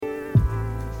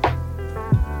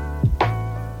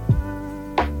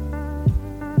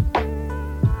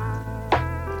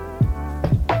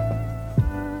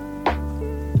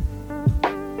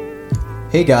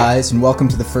Hey guys, and welcome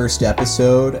to the first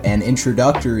episode, an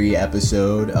introductory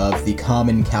episode of the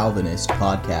Common Calvinist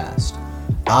podcast.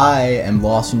 I am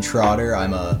Lawson Trotter.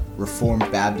 I'm a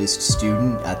Reformed Baptist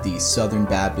student at the Southern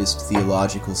Baptist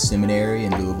Theological Seminary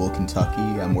in Louisville, Kentucky.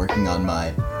 I'm working on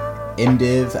my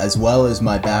MDiv as well as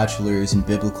my bachelor's in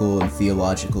Biblical and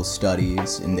Theological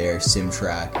Studies in their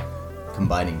SimTrack,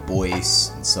 combining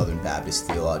Boyce and Southern Baptist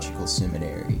Theological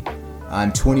Seminary.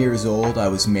 I'm 20 years old. I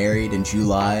was married in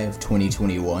July of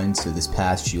 2021, so this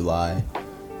past July.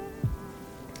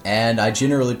 And I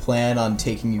generally plan on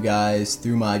taking you guys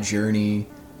through my journey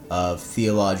of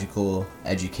theological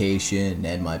education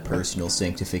and my personal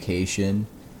sanctification.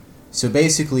 So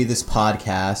basically this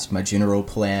podcast, my general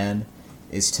plan,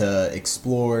 is to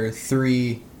explore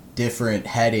 3 different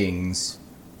headings,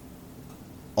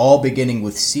 all beginning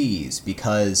with C's,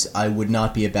 because I would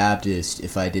not be a Baptist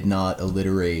if I did not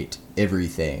alliterate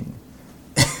everything.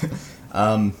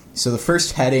 So the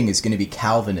first heading is going to be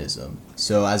Calvinism.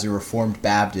 So as a Reformed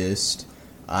Baptist,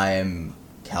 I am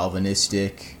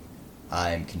Calvinistic,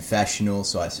 I am confessional,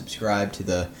 so I subscribe to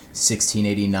the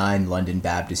 1689 London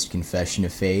Baptist Confession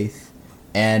of Faith,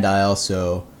 and I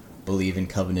also believe in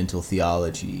covenantal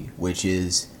theology, which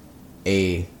is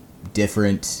a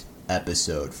different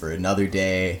episode for another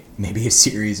day, maybe a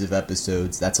series of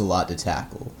episodes. That's a lot to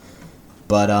tackle.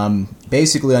 But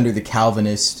basically under the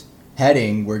Calvinist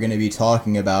heading, we're going to be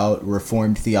talking about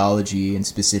Reformed theology and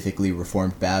specifically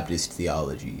Reformed Baptist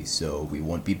theology. So we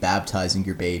won't be baptizing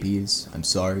your babies. I'm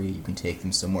sorry, you can take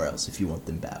them somewhere else if you want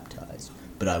them baptized,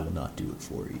 but I will not do it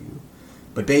for you.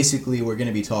 But basically we're going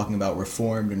to be talking about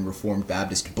Reformed and Reformed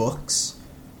Baptist books,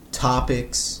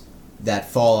 topics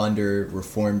that fall under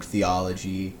Reformed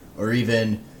theology, or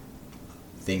even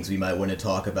things we might want to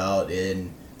talk about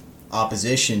in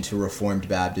opposition to Reformed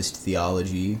Baptist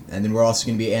theology. And then we're also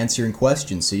going to be answering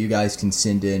questions, so you guys can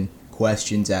send in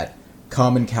questions at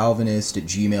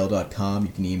commoncalvinist@gmail.com.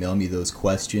 You can email me those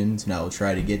questions, and I will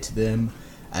try to get to them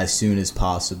as soon as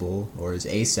possible, or as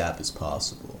ASAP as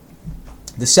possible.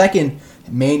 The second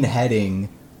main heading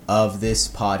of this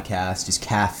podcast is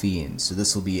caffeine. So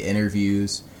this will be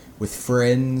interviews with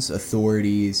friends,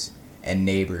 authorities, and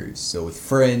neighbors. So with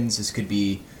friends, this could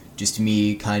be just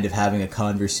me kind of having a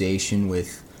conversation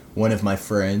with one of my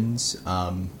friends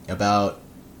about,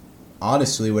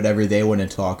 honestly, whatever they want to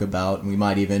talk about, and we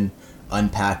might even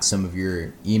unpack some of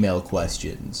your email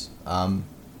questions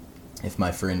if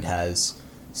my friend has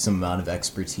some amount of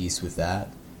expertise with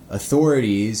that.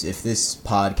 Authorities, if this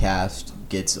podcast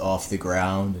gets off the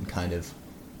ground and kind of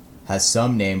has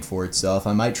some name for itself,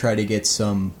 I might try to get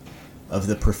some of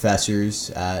the professors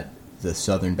at the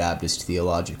Southern Baptist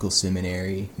Theological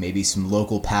Seminary, maybe some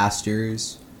local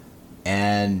pastors,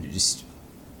 and just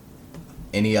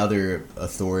any other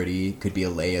authority, could be a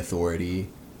lay authority,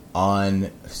 on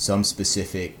some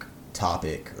specific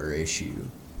topic or issue.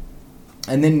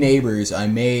 And then neighbors, I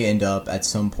may end up at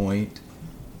some point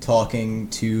talking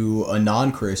to a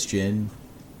non-Christian.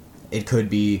 It could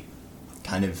be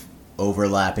kind of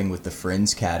overlapping with the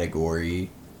friends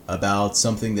category about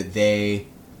something that they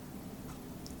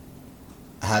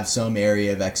have some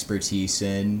area of expertise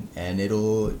in, and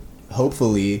it'll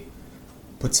hopefully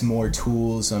put some more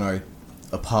tools on our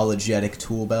apologetic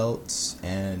tool belts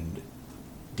and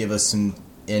give us some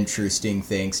interesting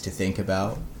things to think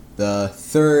about. The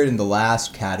third and the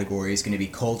last category is going to be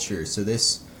culture. So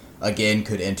this, again,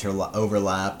 could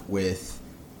overlap with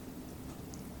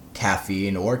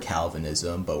caffeine or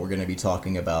Calvinism, but we're going to be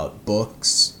talking about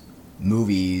books,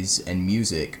 movies, and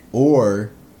music,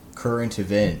 or current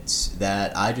events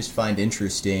that I just find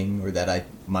interesting or that I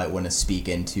might want to speak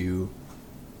into.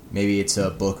 Maybe it's a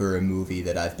book or a movie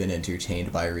that I've been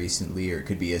entertained by recently, or it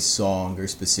could be a song or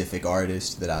specific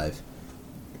artist that I've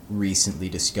recently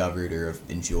discovered or have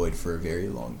enjoyed for a very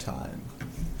long time.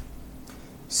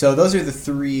 So those are the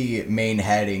 3 main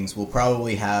headings. We'll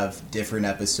probably have different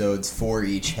episodes for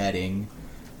each heading.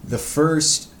 The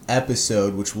first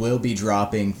episode, which will be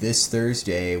dropping this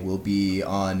Thursday, will be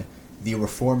on The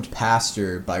Reformed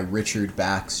Pastor by Richard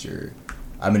Baxter.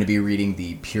 I'm going to be reading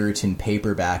the Puritan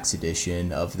Paperbacks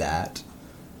edition of that.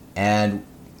 And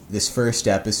this first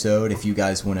episode, if you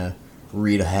guys want to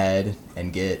read ahead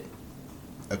and get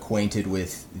acquainted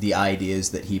with the ideas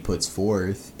that he puts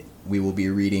forth, we will be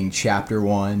reading Chapter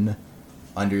 1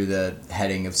 under the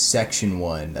heading of Section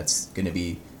 1. That's going to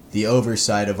be the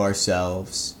oversight of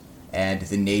ourselves and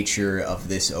the nature of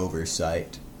this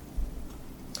oversight.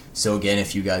 So again,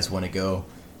 if you guys want to go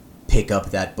pick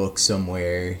up that book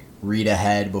somewhere, read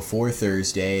ahead before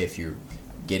Thursday if you're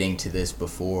getting to this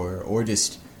before, or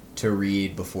just to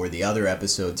read before the other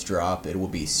episodes drop. It will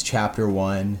be Chapter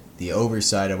 1, The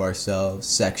Oversight of Ourselves,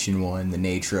 Section 1, The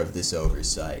Nature of this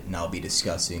Oversight, and I'll be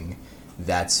discussing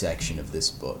that section of this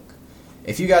book.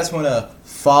 If you guys want to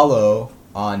follow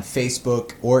on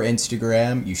Facebook or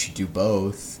Instagram, you should do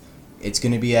both. It's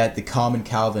going to be at The Common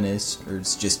Calvinist, or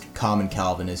it's just Common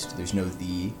Calvinist, there's no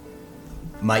the.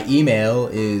 My email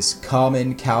is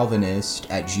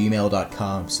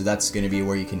commoncalvinist@gmail.com, so that's going to be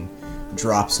where you can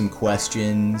drop some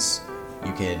questions,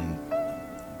 you can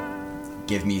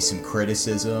give me some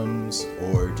criticisms,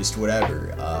 or just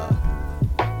whatever.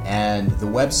 And the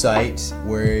website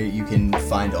where you can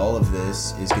find all of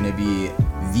this is going to be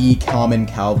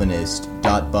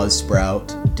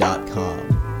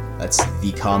thecommoncalvinist.buzzsprout.com. That's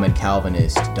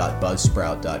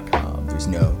thecommoncalvinist.buzzsprout.com. There's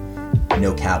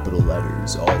no capital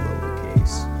letters, all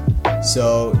lowercase.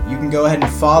 So you can go ahead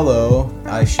and follow.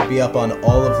 I should be up on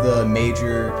all of the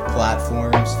major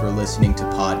platforms for listening to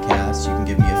podcasts. You can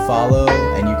give me a follow,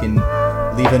 and you can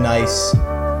leave a nice,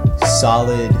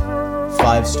 solid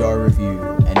 5-star review.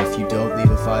 And if you don't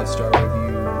leave a 5-star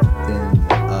review, then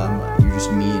you're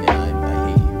just mean, and I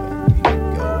hate you, and you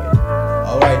can go away.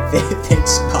 Alright,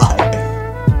 thanks, bye.